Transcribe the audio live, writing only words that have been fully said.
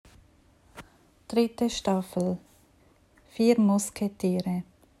Dritte Staffel. 4 Musketiere.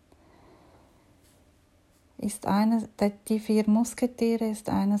 Die 4 Musketiere ist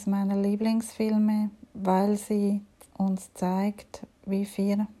eines meiner Lieblingsfilme, weil sie uns zeigt, wie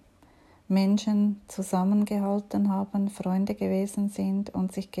 4 Menschen zusammengehalten haben, Freunde gewesen sind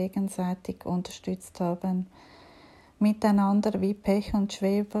und sich gegenseitig unterstützt haben. Miteinander wie Pech und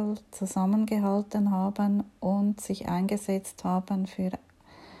Schwefel zusammengehalten haben und sich eingesetzt haben für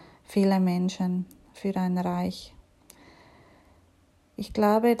viele Menschen, für ein Reich. Ich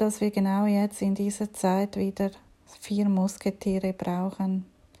glaube, dass wir genau jetzt in dieser Zeit wieder 4 Musketiere brauchen,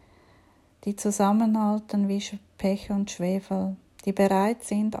 die zusammenhalten wie Pech und Schwefel, die bereit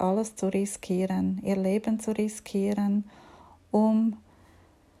sind, alles zu riskieren, ihr Leben zu riskieren, um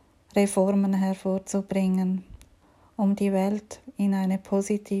Reformen hervorzubringen, um die Welt in eine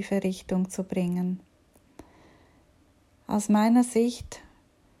positive Richtung zu bringen. Aus meiner Sicht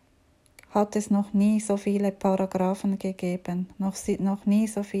hat es noch nie so viele Paragraphen gegeben, noch nie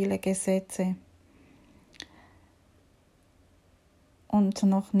so viele Gesetze. Und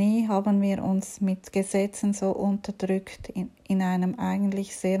noch nie haben wir uns mit Gesetzen so unterdrückt in einem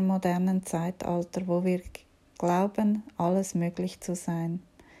eigentlich sehr modernen Zeitalter, wo wir glauben, alles möglich zu sein.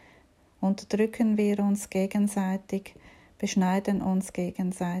 Unterdrücken wir uns gegenseitig, beschneiden uns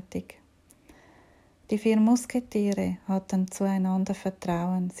gegenseitig. Die 4 Musketiere hatten zueinander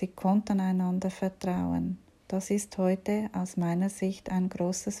Vertrauen, sie konnten einander vertrauen. Das ist heute aus meiner Sicht ein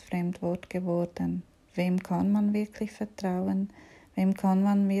großes Fremdwort geworden. Wem kann man wirklich vertrauen? Wem kann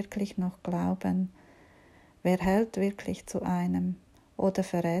man wirklich noch glauben? Wer hält wirklich zu einem? Oder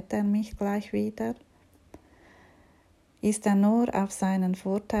verrät er mich gleich wieder? Ist er nur auf seinen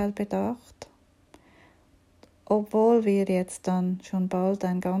Vorteil bedacht? Obwohl wir jetzt dann schon bald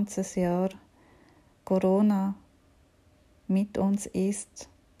ein ganzes Jahr Corona mit uns ist,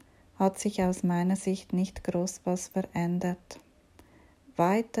 hat sich aus meiner Sicht nicht groß was verändert.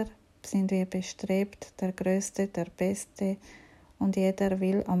 Weiter sind wir bestrebt, der Größte, der Beste, und jeder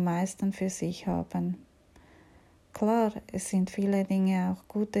will am meisten für sich haben. Klar, es sind viele Dinge, auch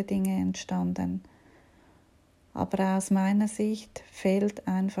gute Dinge entstanden, aber aus meiner Sicht fehlt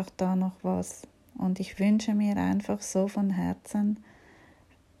einfach da noch was. Und ich wünsche mir einfach so von Herzen,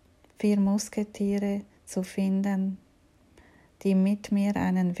 4 Musketiere zu finden, die mit mir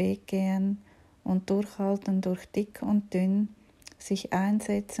einen Weg gehen und durchhalten durch dick und dünn, sich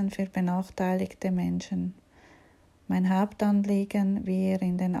einsetzen für benachteiligte Menschen. Mein Hauptanliegen, wie ihr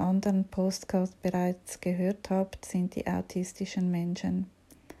in den anderen Podcasts bereits gehört habt, sind die autistischen Menschen.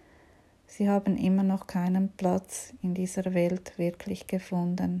 Sie haben immer noch keinen Platz in dieser Welt wirklich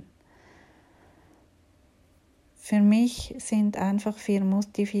gefunden. Für mich sind einfach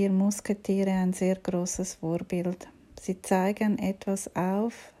die 4 Musketiere ein sehr großes Vorbild. Sie zeigen etwas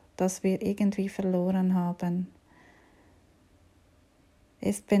auf, das wir irgendwie verloren haben.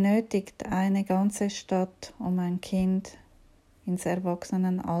 Es benötigt eine ganze Stadt, um ein Kind ins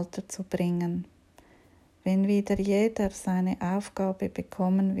Erwachsenenalter zu bringen. Wenn wieder jeder seine Aufgabe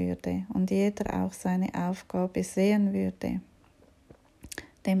bekommen würde und jeder auch seine Aufgabe sehen würde,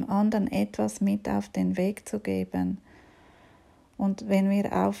 dem anderen etwas mit auf den Weg zu geben. Und wenn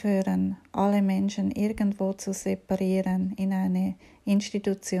wir aufhören, alle Menschen irgendwo zu separieren, in eine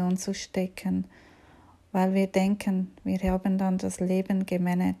Institution zu stecken, weil wir denken, wir haben dann das Leben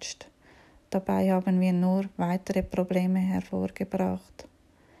gemanagt. Dabei haben wir nur weitere Probleme hervorgebracht.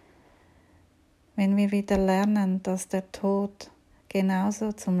 Wenn wir wieder lernen, dass der Tod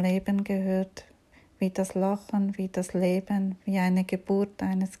genauso zum Leben gehört, wie das Lachen, wie das Leben, wie eine Geburt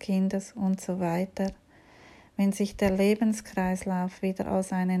eines Kindes und so weiter. Wenn sich der Lebenskreislauf wieder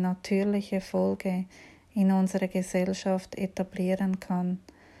als eine natürliche Folge in unserer Gesellschaft etablieren kann,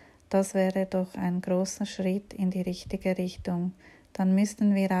 das wäre doch ein großer Schritt in die richtige Richtung. Dann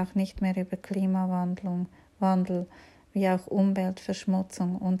müssten wir auch nicht mehr über Klimawandel, wie auch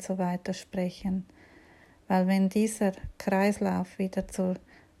Umweltverschmutzung und so weiter sprechen. Weil wenn dieser Kreislauf wieder zur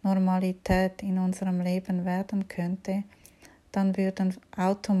Normalität in unserem Leben werden könnte, dann würden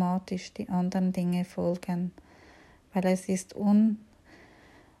automatisch die anderen Dinge folgen, weil es ist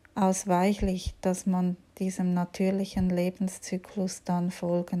unausweichlich, dass man diesem natürlichen Lebenszyklus dann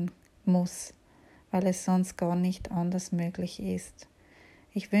folgen muss, weil es sonst gar nicht anders möglich ist.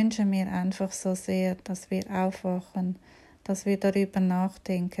 Ich wünsche mir einfach so sehr, dass wir aufwachen, dass wir darüber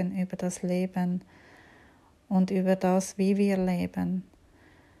nachdenken, über das Leben und über das, wie wir leben.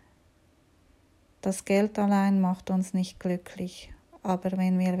 Das Geld allein macht uns nicht glücklich, aber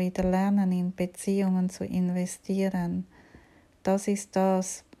wenn wir wieder lernen, in Beziehungen zu investieren, das ist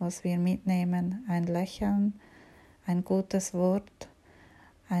das, was wir mitnehmen. Ein Lächeln, ein gutes Wort,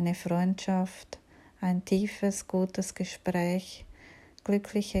 eine Freundschaft, ein tiefes, gutes Gespräch,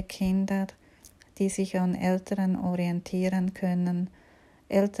 glückliche Kinder, die sich an Älteren orientieren können,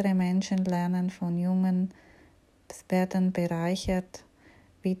 ältere Menschen lernen von Jungen, werden bereichert,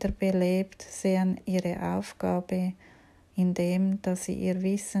 wiederbelebt, sehen ihre Aufgabe in dem, dass sie ihr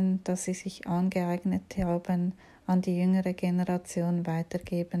Wissen, das sie sich angeeignet haben, an die jüngere Generation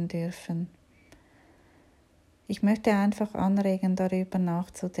weitergeben dürfen. Ich möchte einfach anregen, darüber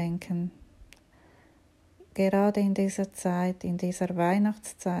nachzudenken. Gerade in dieser Zeit, in dieser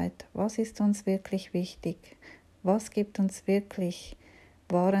Weihnachtszeit, was ist uns wirklich wichtig? Was gibt uns wirklich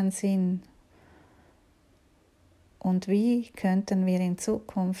wahren Sinn? Und wie könnten wir in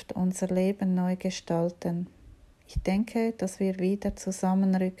Zukunft unser Leben neu gestalten? Ich denke, dass wir wieder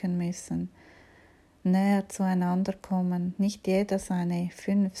zusammenrücken müssen, näher zueinander kommen, nicht jeder seine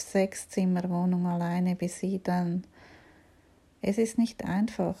 5-6 Zimmerwohnung alleine besiedeln. Es ist nicht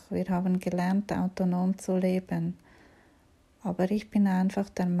einfach, wir haben gelernt, autonom zu leben, aber ich bin einfach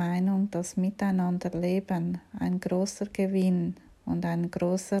der Meinung, dass Miteinanderleben ein großer Gewinn und ein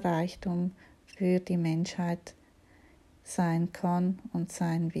großer Reichtum für die Menschheit sein kann und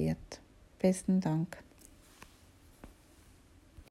sein wird. Besten Dank.